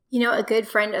A good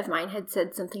friend of mine had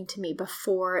said something to me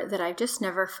before that I've just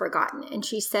never forgotten. And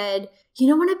she said,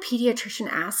 when a pediatrician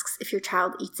asks if your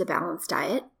child eats a balanced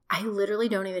diet, I literally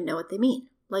don't even know what they mean.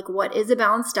 Like, what is a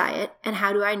balanced diet and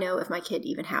how do I know if my kid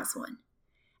even has one?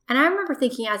 And I remember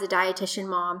thinking as a dietitian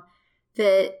mom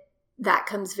that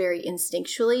comes very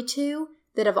instinctually too,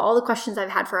 that of all the questions I've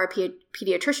had for our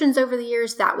pediatricians over the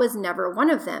years, that was never one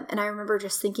of them. And I remember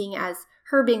just thinking, as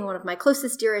her being one of my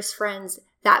closest, dearest friends,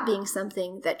 that being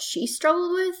something that she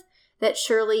struggled with, that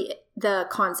surely the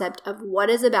concept of what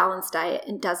is a balanced diet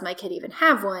and does my kid even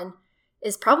have one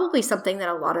is probably something that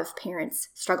a lot of parents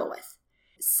struggle with.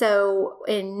 So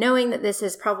in knowing that this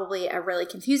is probably a really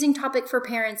confusing topic for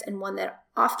parents and one that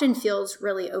often feels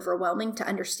really overwhelming to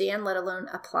understand, let alone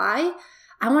apply,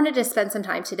 I wanted to spend some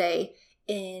time today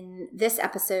in this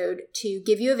episode to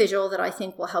give you a visual that I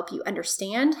think will help you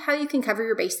understand how you can cover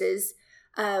your bases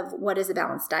of what is a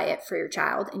balanced diet for your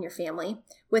child and your family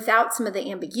without some of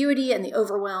the ambiguity and the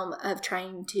overwhelm of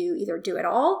trying to either do it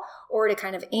all or to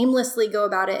kind of aimlessly go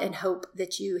about it and hope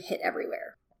that you hit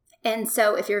everywhere. And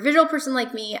so if you're a visual person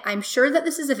like me, I'm sure that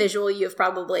this is a visual you have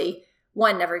probably,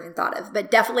 never even thought of, but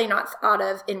definitely not thought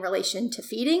of in relation to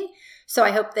feeding. So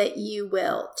I hope that you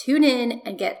will tune in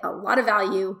and get a lot of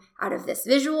value out of this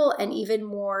visual and even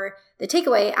more the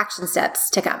takeaway action steps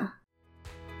to come.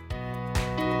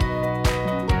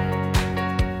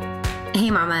 Hey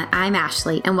Mama, I'm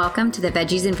Ashley, and welcome to the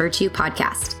Veggies and Virtue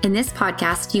podcast. In this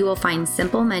podcast, you will find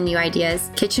simple menu ideas,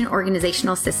 kitchen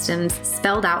organizational systems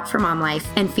spelled out for mom life,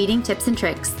 and feeding tips and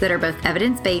tricks that are both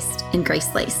evidence-based and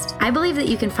grace-laced. I believe that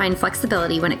you can find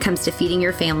flexibility when it comes to feeding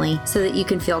your family so that you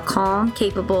can feel calm,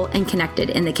 capable, and connected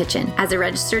in the kitchen. As a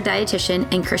registered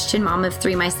dietitian and Christian mom of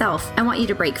 3 myself, I want you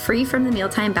to break free from the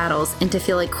mealtime battles and to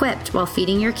feel equipped while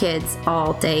feeding your kids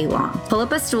all day long. Pull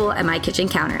up a stool at my kitchen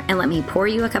counter and let me pour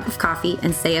you a cup of coffee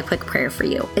and say a quick prayer for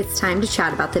you. It's time to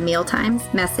chat about the meal times,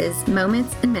 messes,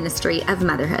 moments, and ministry of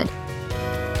motherhood.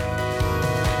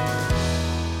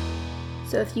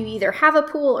 So if you either have a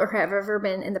pool or have ever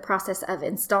been in the process of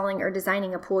installing or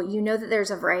designing a pool, you know that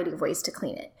there's a variety of ways to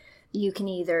clean it. You can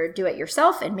either do it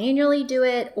yourself and manually do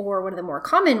it, or one of the more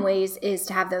common ways is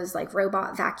to have those like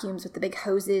robot vacuums with the big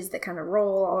hoses that kind of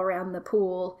roll all around the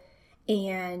pool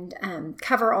and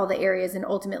cover all the areas and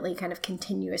ultimately kind of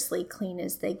continuously clean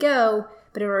as they go.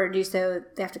 But in order to do so,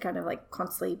 they have to kind of like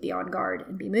constantly be on guard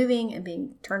and be moving and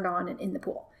being turned on and in the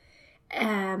pool.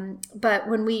 But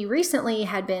when we recently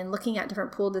had been looking at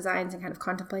different pool designs and kind of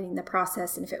contemplating the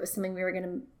process and if it was something we were going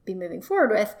to be moving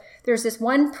forward with, there's this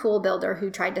one pool builder who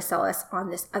tried to sell us on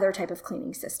this other type of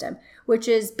cleaning system, which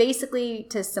is basically,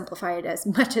 to simplify it as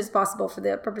much as possible for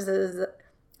the purposes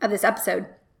of this episode,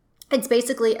 it's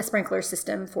basically a sprinkler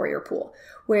system for your pool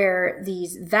where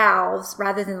these valves,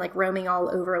 rather than like roaming all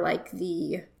over like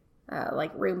the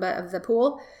like Roomba of the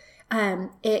pool,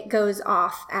 it goes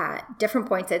off at different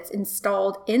points. It's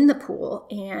installed in the pool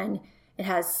and it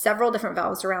has several different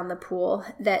valves around the pool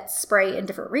that spray in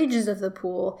different regions of the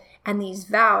pool. And these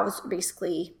valves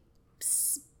basically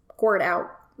squirt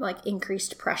out like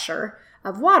increased pressure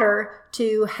of water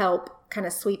to help kind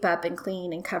of sweep up and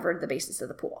clean and cover the bases of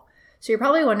the pool. So you're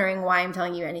probably wondering why I'm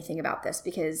telling you anything about this,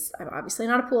 because I'm obviously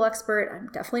not a pool expert.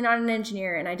 I'm definitely not an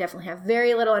engineer, and I definitely have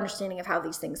very little understanding of how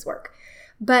these things work.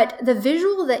 But the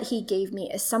visual that he gave me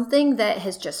is something that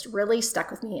has just really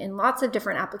stuck with me in lots of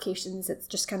different applications. It's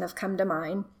just kind of come to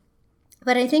mind.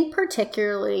 But I think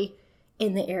particularly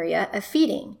in the area of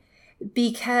feeding,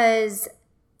 because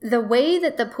the way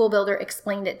that the pool builder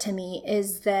explained it to me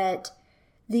is that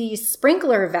these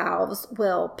sprinkler valves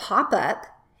will pop up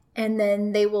and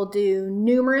then they will do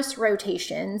numerous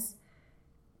rotations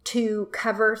to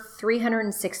cover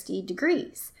 360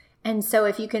 degrees. And so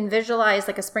if you can visualize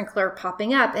like a sprinkler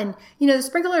popping up, and the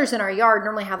sprinklers in our yard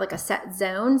normally have like a set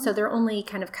zone, so they're only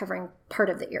kind of covering part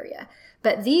of the area.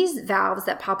 But these valves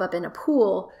that pop up in a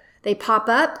pool, they pop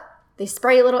up, they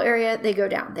spray a little area, they go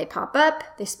down. They pop up,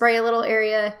 they spray a little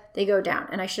area, they go down.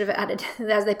 And I should have added,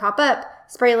 as they pop up,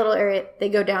 spray a little area, they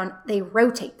go down, they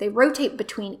rotate. They rotate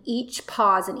between each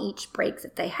pause and each break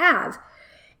that they have.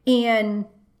 And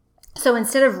so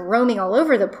instead of roaming all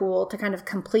over the pool to kind of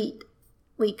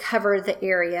completely cover the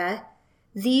area,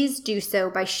 these do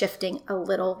so by shifting a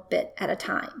little bit at a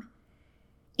time.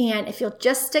 And if you'll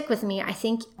just stick with me, I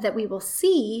think that we will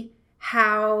see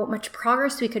how much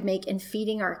progress we could make in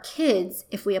feeding our kids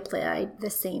if we applied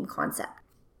the same concept.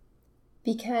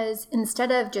 Because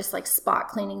instead of just like spot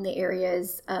cleaning the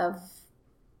areas of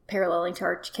paralleling to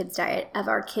our kids' diet, of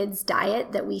our kids'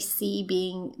 diet that we see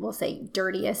being, we'll say,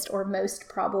 dirtiest or most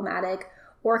problematic,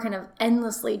 or kind of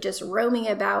endlessly just roaming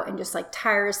about and just like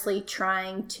tirelessly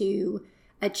trying to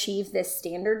achieve this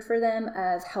standard for them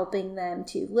of helping them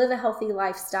to live a healthy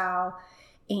lifestyle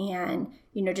and,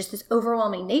 just this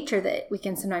overwhelming nature that we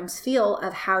can sometimes feel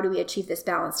of how do we achieve this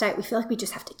balanced diet. We feel like we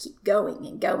just have to keep going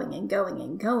and going and going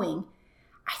and going.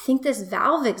 I think this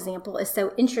valve example is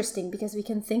so interesting because we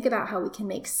can think about how we can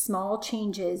make small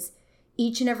changes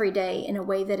each and every day in a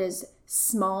way that is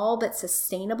small but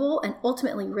sustainable and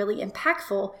ultimately really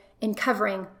impactful in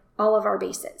covering all of our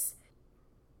bases.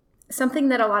 Something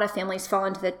that a lot of families fall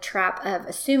into the trap of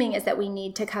assuming is that we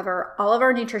need to cover all of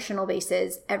our nutritional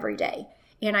bases every day.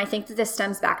 And I think that this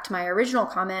stems back to my original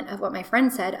comment of what my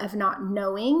friend said of not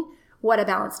knowing what a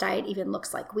balanced diet even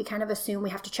looks like. We kind of assume we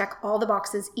have to check all the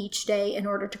boxes each day in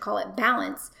order to call it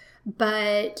balance.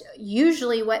 But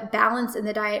usually what balance in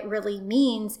the diet really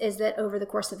means is that over the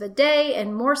course of a day,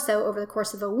 and more so over the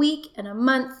course of a week and a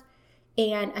month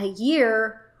and a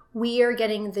year, we are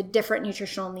getting the different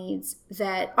nutritional needs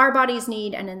that our bodies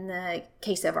need, and in the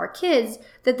case of our kids,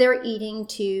 that they're eating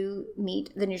to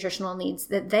meet the nutritional needs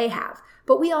that they have.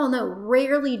 But we all know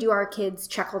rarely do our kids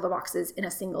check all the boxes in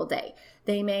a single day.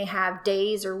 They may have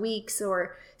days or weeks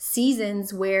or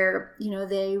seasons where,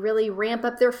 they really ramp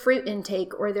up their fruit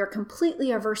intake, or they're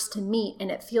completely averse to meat, and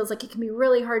it feels like it can be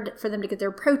really hard for them to get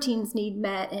their proteins need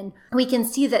met. And we can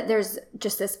see that there's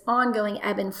just this ongoing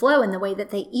ebb and flow in the way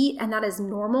that they eat, and that is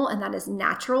normal and that is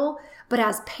natural. But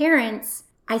as parents,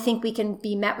 I think we can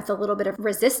be met with a little bit of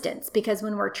resistance because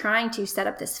when we're trying to set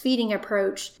up this feeding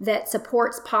approach that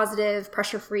supports positive,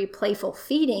 pressure-free, playful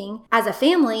feeding as a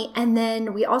family, and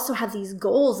then we also have these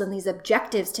goals and these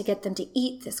objectives to get them to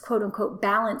eat this quote-unquote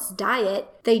balanced diet,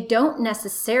 they don't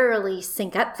necessarily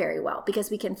sync up very well because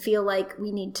we can feel like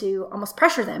we need to almost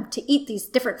pressure them to eat these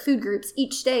different food groups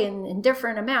each day in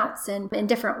different amounts and in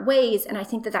different ways. And I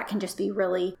think that can just be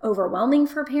really overwhelming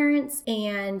for parents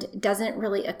and doesn't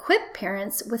really equip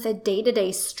parents with a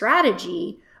day-to-day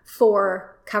strategy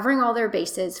for covering all their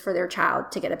bases for their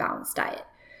child to get a balanced diet.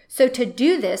 So to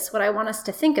do this, what I want us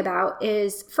to think about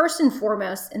is first and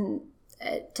foremost, and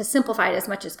to simplify it as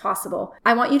much as possible,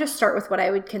 I want you to start with what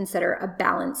I would consider a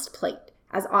balanced plate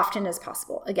as often as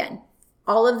possible. Again,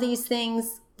 all of these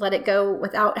things, let it go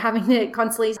without having to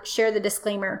constantly share the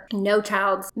disclaimer. No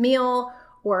child's meal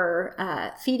or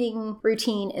feeding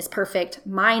routine is perfect.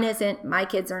 Mine isn't. My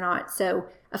kids are not. So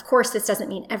of course, this doesn't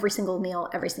mean every single meal,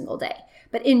 every single day.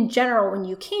 But in general, when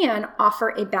you can offer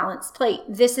a balanced plate,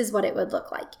 this is what it would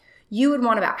look like. You would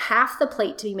want about half the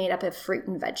plate to be made up of fruit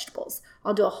and vegetables.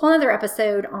 I'll do a whole other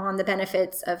episode on the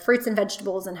benefits of fruits and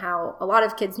vegetables and how a lot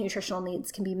of kids' nutritional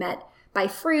needs can be met by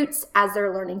fruits as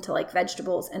they're learning to like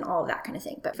vegetables and all of that kind of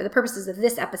thing. But for the purposes of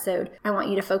this episode, I want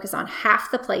you to focus on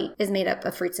half the plate is made up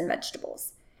of fruits and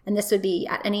vegetables. And this would be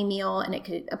at any meal, and it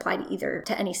could apply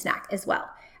to any snack as well.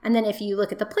 And then if you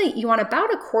look at the plate, you want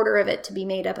about a quarter of it to be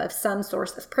made up of some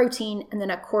source of protein, and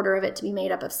then a quarter of it to be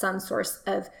made up of some source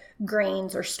of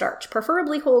grains or starch,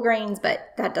 preferably whole grains,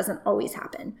 but that doesn't always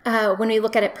happen. When we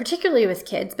look at it, particularly with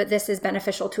kids, but this is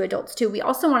beneficial to adults too, we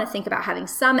also want to think about having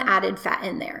some added fat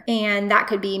in there. And that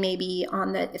could be maybe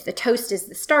if the toast is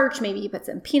the starch, maybe you put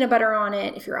some peanut butter on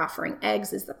it. If you're offering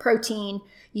eggs as the protein,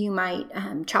 you might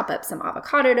chop up some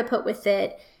avocado to put with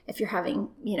it. If you're having,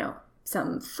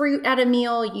 some fruit at a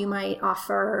meal, you might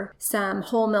offer some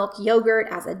whole milk yogurt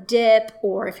as a dip,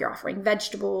 or if you're offering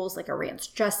vegetables like a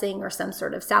ranch dressing or some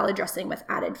sort of salad dressing with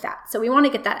added fat. So we want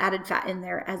to get that added fat in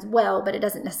there as well, but it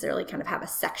doesn't necessarily kind of have a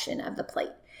section of the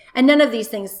plate. And none of these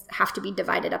things have to be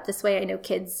divided up this way. I know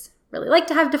kids really like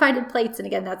to have divided plates, and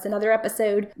again, that's another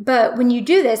episode. But when you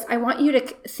do this, I want you to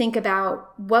think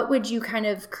about what would you kind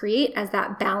of create as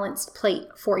that balanced plate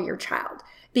for your child.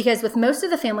 Because with most of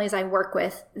the families I work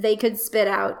with, they could spit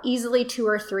out easily 2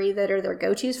 or 3 that are their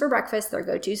go-tos for breakfast, their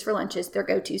go-tos for lunches, their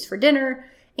go-tos for dinner,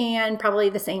 and probably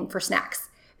the same for snacks.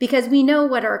 Because we know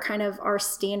what our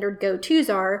standard go-tos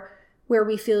are, where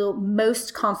we feel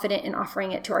most confident in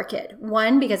offering it to our kid.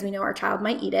 1, because we know our child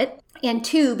might eat it. And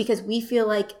 2, because we feel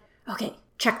like, okay,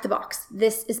 check the box.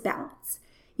 This is balance.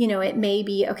 It may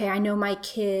be, okay, I know my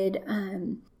kid,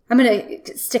 I'm going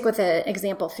to stick with an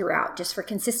example throughout just for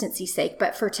consistency's sake.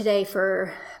 But for today,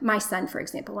 for my son, for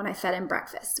example, when I fed him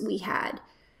breakfast, we had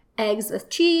eggs with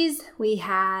cheese, we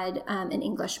had an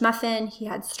English muffin, he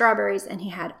had strawberries, and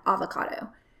he had avocado.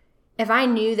 If I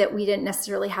knew that we didn't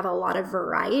necessarily have a lot of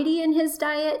variety in his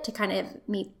diet to kind of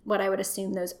meet what I would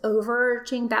assume those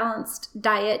overarching balanced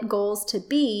diet goals to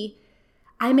be,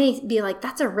 I may be like,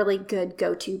 that's a really good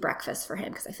go-to breakfast for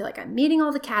him because I feel like I'm meeting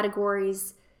all the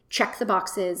categories. Check the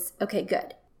boxes. Okay,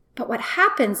 good. But what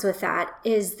happens with that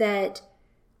is that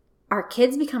our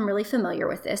kids become really familiar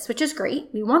with this, which is great.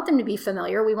 We want them to be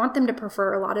familiar. We want them to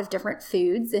prefer a lot of different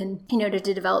foods and,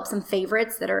 to develop some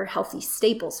favorites that are healthy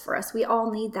staples for us. We all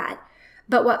need that.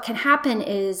 But what can happen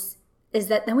is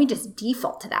that then we just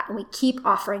default to that and we keep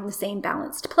offering the same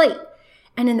balanced plate.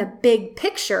 And in the big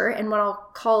picture, and what I'll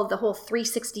call the whole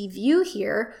 360 view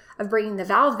here of bringing the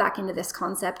valve back into this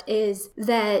concept, is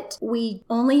that we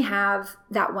only have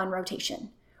that one rotation.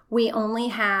 We only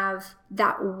have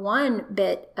that one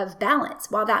bit of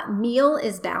balance. While that meal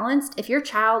is balanced, if your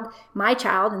child, my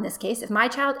child in this case, if my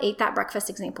child ate that breakfast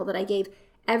example that I gave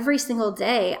every single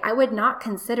day, I would not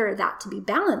consider that to be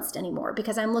balanced anymore,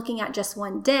 because I'm looking at just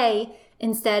one day.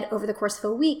 Instead, over the course of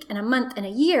a week and a month and a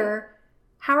year,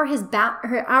 how are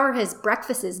his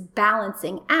breakfasts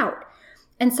balancing out?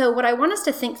 And so what I want us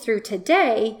to think through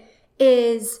today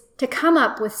is to come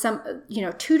up with some,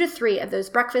 2 to 3 of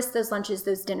those breakfasts, those lunches,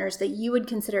 those dinners that you would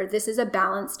consider this is a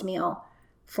balanced meal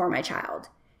for my child.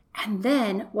 And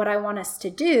then what I want us to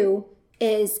do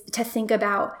is to think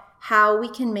about how we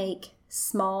can make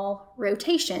small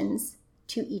rotations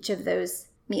to each of those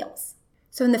meals.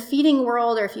 So in the feeding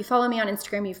world, or if you follow me on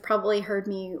Instagram, you've probably heard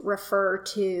me refer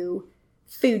to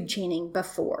food chaining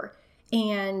before.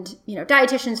 And,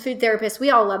 dietitians, food therapists, we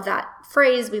all love that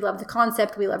phrase. We love the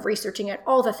concept. We love researching it,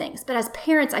 all the things. But as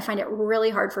parents, I find it really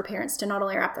hard for parents to not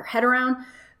only wrap their head around,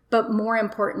 but more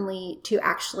importantly, to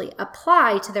actually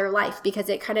apply to their life, because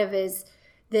it kind of is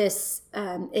this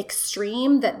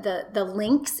extreme that the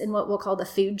links in what we'll call the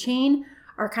food chain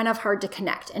are kind of hard to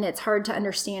connect. And it's hard to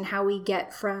understand how we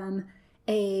get from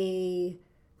a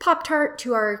Pop-Tart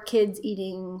to our kids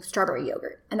eating strawberry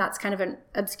yogurt. And that's kind of an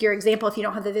obscure example if you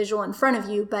don't have the visual in front of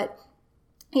you, but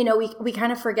we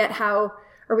kind of forget how,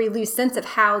 or we lose sense of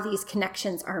how these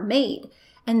connections are made.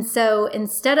 And so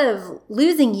instead of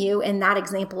losing you in that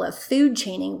example of food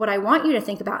chaining, what I want you to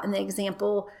think about in the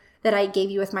example that I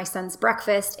gave you with my son's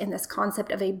breakfast and this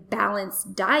concept of a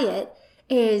balanced diet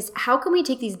is, how can we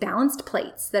take these balanced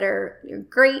plates that are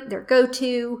great, they're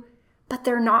go-to, but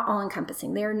they're not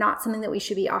all-encompassing. They're not something that we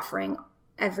should be offering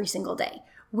every single day.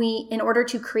 In order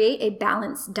to create a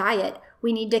balanced diet,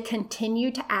 we need to continue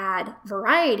to add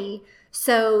variety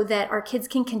so that our kids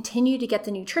can continue to get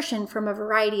the nutrition from a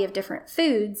variety of different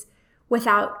foods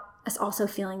without us also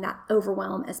feeling that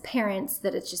overwhelm as parents,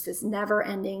 that it's just this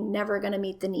never-ending, never going to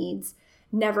meet the needs,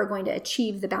 never going to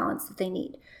achieve the balance that they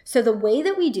need. So the way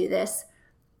that we do this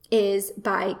is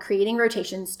by creating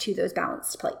rotations to those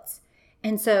balanced plates.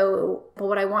 And so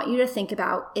what I want you to think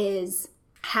about is,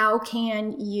 how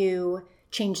can you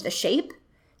change the shape,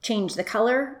 change the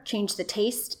color, change the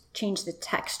taste, change the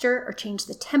texture, or change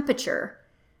the temperature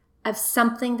of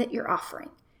something that you're offering.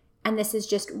 And this is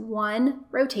just one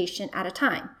rotation at a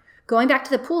time. Going back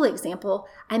to the pool example,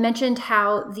 I mentioned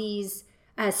how these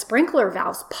sprinkler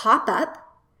valves pop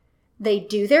up, they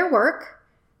do their work,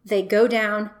 they go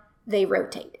down, they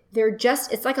rotate.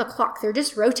 It's like a clock. They're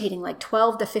just rotating like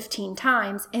 12 to 15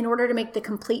 times in order to make the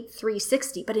complete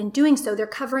 360. But in doing so, they're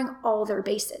covering all their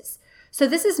bases. So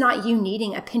this is not you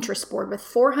needing a Pinterest board with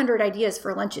 400 ideas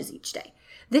for lunches each day.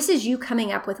 This is you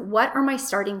coming up with, what are my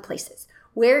starting places?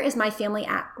 Where is my family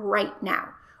at right now?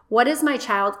 What is my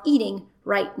child eating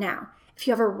right now? If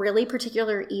you have a really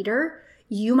particular eater,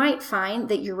 you might find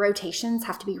that your rotations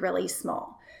have to be really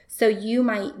small. So you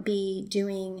might be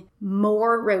doing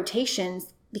more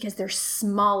rotations because there's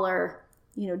smaller,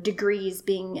 degrees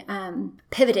being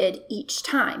pivoted each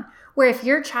time. Where if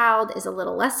your child is a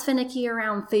little less finicky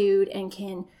around food and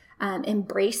can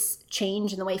embrace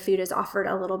change in the way food is offered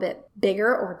a little bit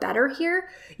bigger or better here,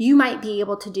 you might be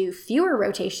able to do fewer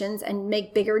rotations and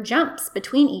make bigger jumps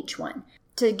between each one.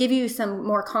 To give you some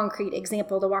more concrete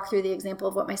example, to walk through the example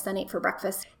of what my son ate for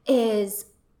breakfast, is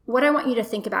what I want you to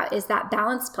think about is that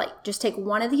balanced plate. Just take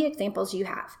one of the examples you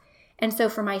have. And so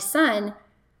for my son,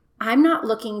 I'm not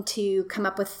looking to come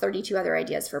up with 32 other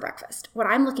ideas for breakfast. What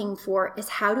I'm looking for is,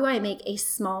 how do I make a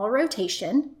small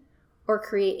rotation or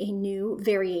create a new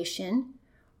variation,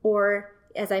 or,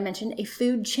 as I mentioned, a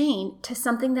food chain to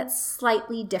something that's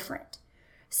slightly different.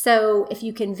 So if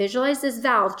you can visualize this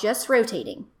valve just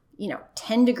rotating,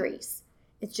 10 degrees,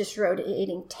 it's just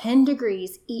rotating 10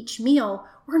 degrees each meal.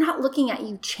 We're not looking at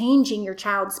you changing your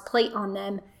child's plate on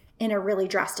them in a really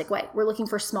drastic way. We're looking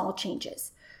for small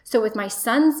changes. So with my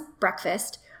son's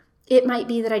breakfast, it might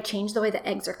be that I change the way the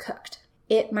eggs are cooked.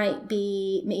 It might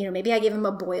be, maybe I give him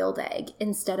a boiled egg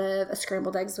instead of a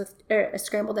scrambled egg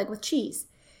with cheese.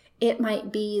 It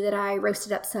might be that I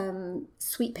roasted up some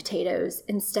sweet potatoes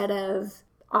instead of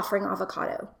offering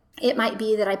avocado. It might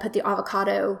be that I put the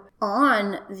avocado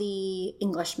on the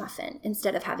English muffin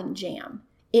instead of having jam.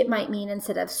 It might mean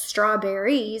instead of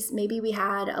strawberries, maybe we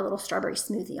had a little strawberry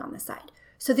smoothie on the side.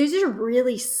 So these are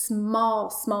really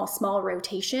small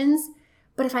rotations.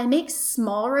 But if I make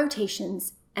small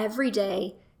rotations every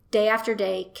day, day after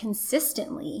day,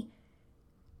 consistently,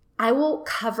 I will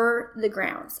cover the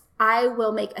grounds. I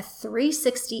will make a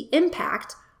 360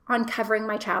 impact on covering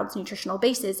my child's nutritional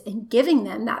bases and giving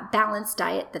them that balanced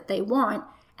diet that they want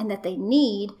and that they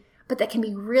need, but that can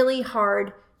be really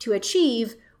hard to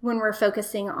achieve when we're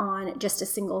focusing on just a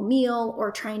single meal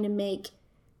or trying to make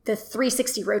the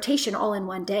 360 rotation all in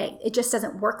one day. It just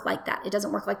doesn't work like that. It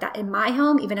doesn't work like that in my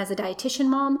home, even as a dietitian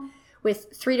mom with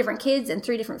 3 different kids and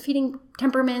 3 different feeding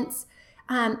temperaments.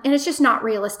 And it's just not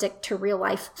realistic to real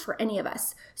life for any of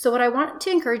us. So what I want to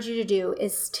encourage you to do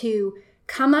is to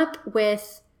come up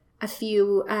with a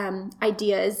few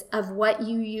ideas of what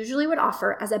you usually would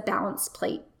offer as a balanced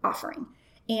plate offering.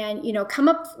 And, come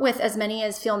up with as many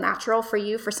as feel natural for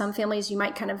you. For some families, you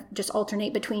might kind of just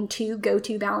alternate between 2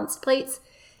 go-to balanced plates.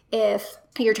 If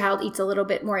your child eats a little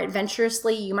bit more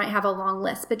adventurously, you might have a long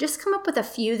list, but just come up with a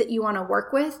few that you want to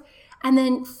work with. And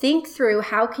then think through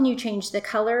how can you change the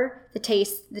color, the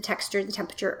taste, the texture, the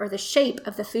temperature, or the shape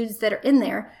of the foods that are in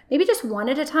there, maybe just one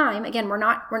at a time. Again, we're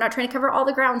not trying to cover all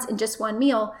the grounds in just one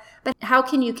meal, but how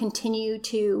can you continue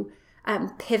to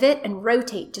pivot and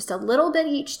rotate just a little bit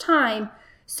each time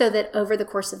so that over the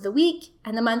course of the week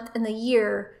and the month and the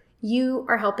year, you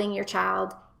are helping your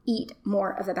child eat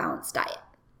more of a balanced diet.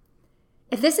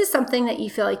 If this is something that you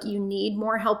feel like you need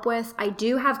more help with, I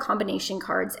do have combination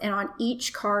cards, and on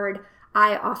each card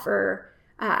I offer,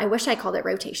 I wish I called it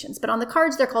rotations, but on the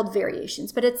cards they're called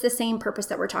variations, but it's the same purpose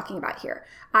that we're talking about here.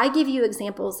 I give you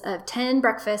examples of 10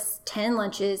 breakfasts, 10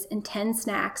 lunches, and 10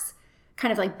 snacks,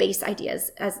 kind of like base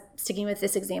ideas, as sticking with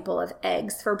this example of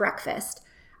eggs for breakfast.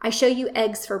 I show you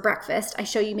eggs for breakfast. I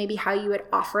show you maybe how you would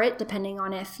offer it, depending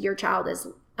on if your child is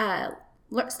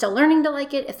still learning to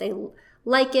like it, if they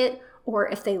like it, or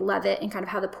if they love it, and kind of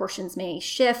how the portions may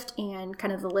shift and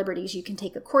kind of the liberties you can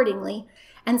take accordingly.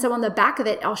 And so on the back of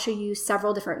it, I'll show you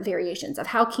several different variations of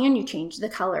how can you change the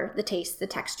color, the taste, the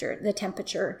texture, the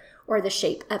temperature, or the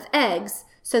shape of eggs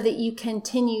so that you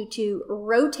continue to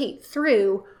rotate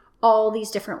through all these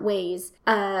different ways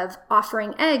of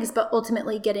offering eggs, but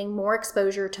ultimately getting more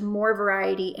exposure to more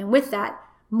variety, and with that,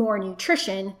 more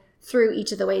nutrition through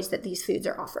each of the ways that these foods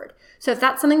are offered. So if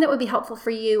that's something that would be helpful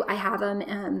for you, I have them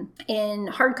in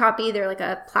hard copy. They're like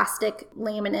a plastic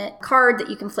laminate card that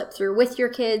you can flip through with your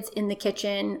kids in the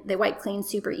kitchen. They wipe clean,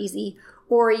 super easy.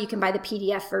 Or you can buy the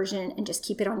PDF version and just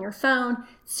keep it on your phone.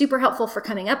 Super helpful for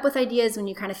coming up with ideas when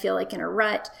you kind of feel like in a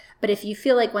rut. But if you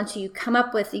feel like once you come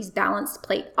up with these balanced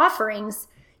plate offerings,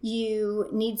 you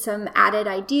need some added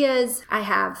ideas, I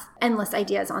have endless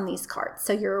ideas on these cards.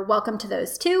 So you're welcome to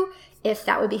those too, if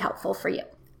that would be helpful for you.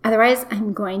 Otherwise,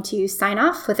 I'm going to sign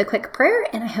off with a quick prayer,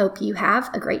 and I hope you have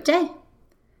a great day.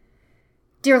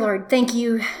 Dear Lord, thank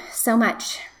you so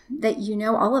much that you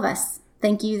know all of us.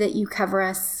 Thank you that you cover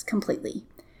us completely.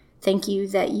 Thank you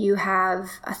that you have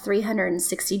a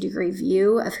 360-degree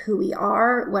view of who we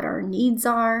are, what our needs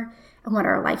are, and what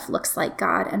our life looks like,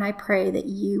 God. And I pray that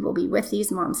you will be with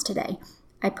these moms today.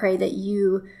 I pray that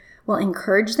you will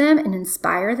encourage them and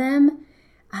inspire them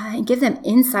and give them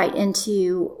insight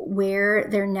into where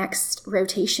their next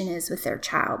rotation is with their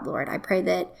child, Lord. I pray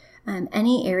that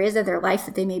any areas of their life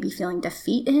that they may be feeling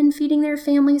defeat in feeding their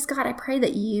families, God, I pray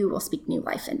that you will speak new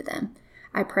life into them.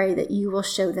 I pray that you will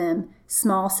show them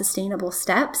small, sustainable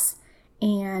steps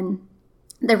and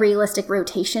the realistic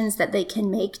rotations that they can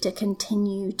make to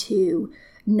continue to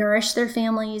nourish their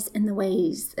families in the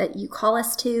ways that you call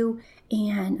us to,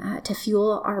 and to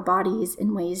fuel our bodies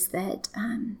in ways that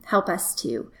help us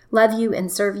to love you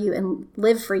and serve you and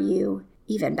live for you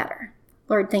even better.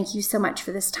 Lord, thank you so much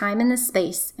for this time and this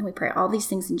space, and we pray all these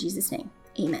things in Jesus' name.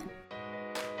 Amen.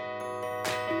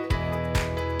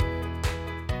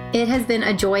 It has been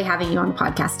a joy having you on the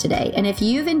podcast today, and if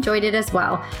you've enjoyed it as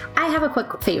well, I have a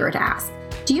quick favor to ask.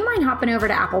 Do you mind hopping over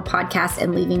to Apple Podcasts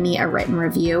and leaving me a written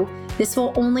review? This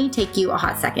will only take you a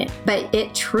hot second, but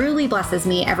it truly blesses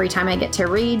me every time I get to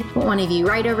read what one of you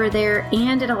write over there,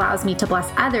 and it allows me to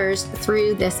bless others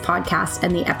through this podcast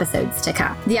and the episodes to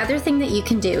come. The other thing that you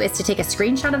can do is to take a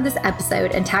screenshot of this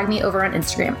episode and tag me over on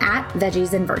Instagram at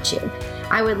Veggies and Virtue.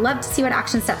 I would love to see what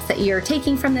action steps that you're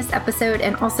taking from this episode,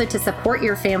 and also to support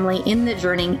your family in the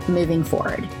journey moving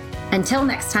forward. Until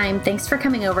next time, thanks for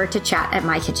coming over to chat at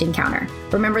my kitchen counter.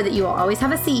 Remember that you will always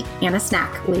have a seat and a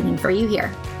snack waiting for you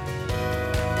here.